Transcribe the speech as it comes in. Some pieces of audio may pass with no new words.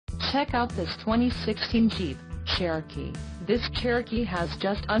Check out this 2016 Jeep Cherokee. This Cherokee has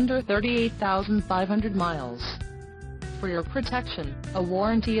just under 38,500 miles. For your protection, a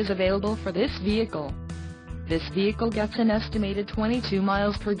warranty is available for this vehicle. This vehicle gets an estimated 22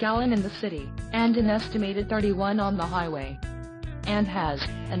 miles per gallon in the city, and an estimated 31 on the highway, and has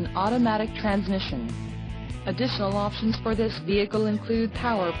an automatic transmission. Additional options for this vehicle include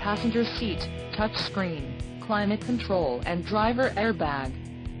power passenger seat, touchscreen, climate control and driver airbag.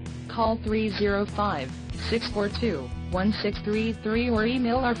 Call 305-642-1633 or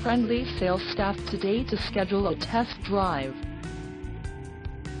email our friendly sales staff today to schedule a test drive.